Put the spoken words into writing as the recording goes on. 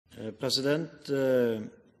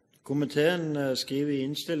Komiteen skriver i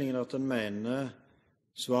innstillingen at den mener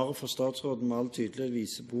svaret fra statsråden med all tydelighet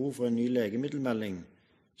viser behov for en ny legemiddelmelding,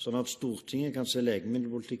 sånn at Stortinget kan se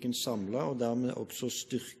legemiddelpolitikken samlet og dermed også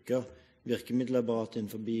styrke virkemiddelapparatet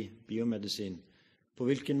innenfor biomedisin. På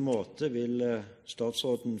hvilken måte vil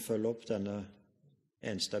statsråden følge opp denne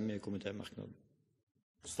enstemmige komitémerknaden?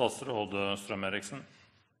 Statsråd Strøm-Erichsen.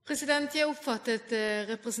 Jeg oppfattet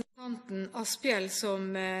representanten Asphjell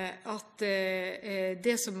som at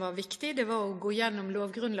det som var viktig, det var å gå gjennom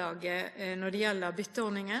lovgrunnlaget når det gjelder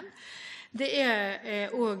bytteordningen. Det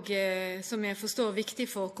også, som jeg forstår, viktig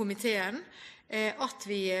for komiteen at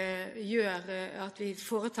vi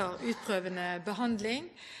foretar utprøvende behandling,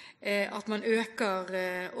 at man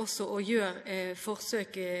øker også og gjør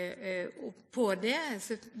forsøk på det.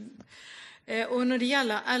 Og når det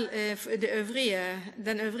gjelder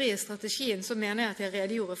den øvrige strategien, så mener jeg at jeg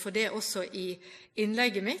redegjorde for det også i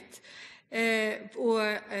innlegget mitt, og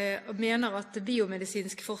mener at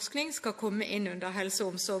biomedisinsk forskning skal komme inn under Helse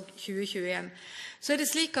og omsorg 2021. Så det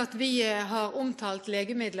slik at vi har omtalt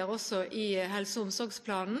legemidler også i helse- og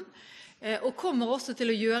omsorgsplanen, og kommer også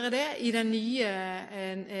til å gjøre det i den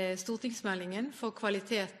nye stortingsmeldingen for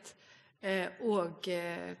kvalitet og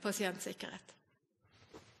pasientsikkerhet.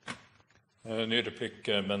 Ny replikk,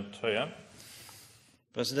 Bent Høie.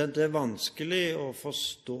 Det vanskelig å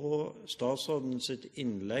forstå statsråden sitt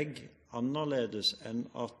innlegg annerledes enn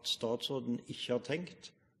at statsråden ikke har tenkt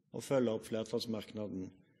å følge opp flertallsmerknaden.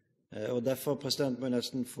 Og derfor må jeg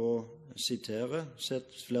nesten få sitere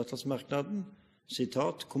flertallsmerknaden.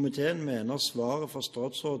 Sitat: «Komiteen mener svaret fra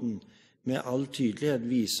statsråden med all tydelighet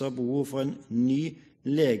viser behov for en ny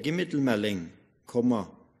legemiddelmelding,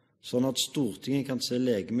 sånn at Stortinget kan se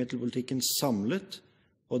legemiddelpolitikken samlet,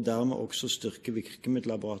 og dermed også styrke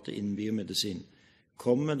virkemiddelapparatet innen biomedisin.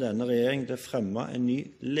 Kommer denne regjeringen til å fremme en ny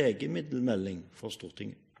legemiddelmelding for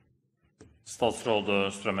Stortinget?» Statsråd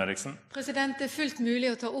Strøm-Erichsen. Det fullt mulig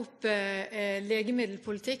å ta opp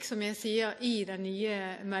legemiddelpolitikk, som jeg sier, i den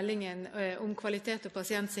nye meldingen om kvalitet og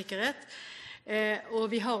pasientsikkerhet. Og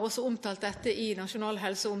vi har også omtalt dette i Nasjonal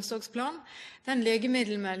helse- og omsorgsplan. Den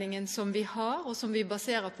legemiddelmeldingen som vi har, og som vi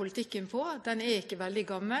baserer politikken på, den ikke veldig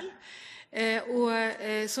gammel. Og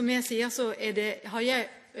som jeg sier, så har jeg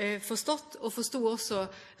forstått, og forstod også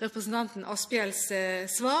representanten Asphjells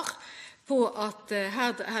svar, på at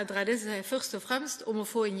her dreier det seg først og fremst om å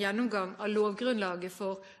få en gjennomgang av lovgrunnlaget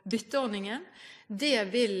for bytteordningen. Det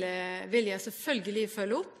vil jeg selvfølgelig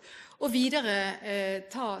følge opp, og videre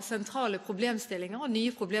ta sentrale problemstillinger og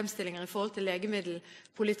nye problemstillinger i forhold til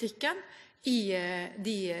legemiddelpolitikken i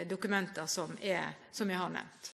de dokumenter som jeg har nevnt.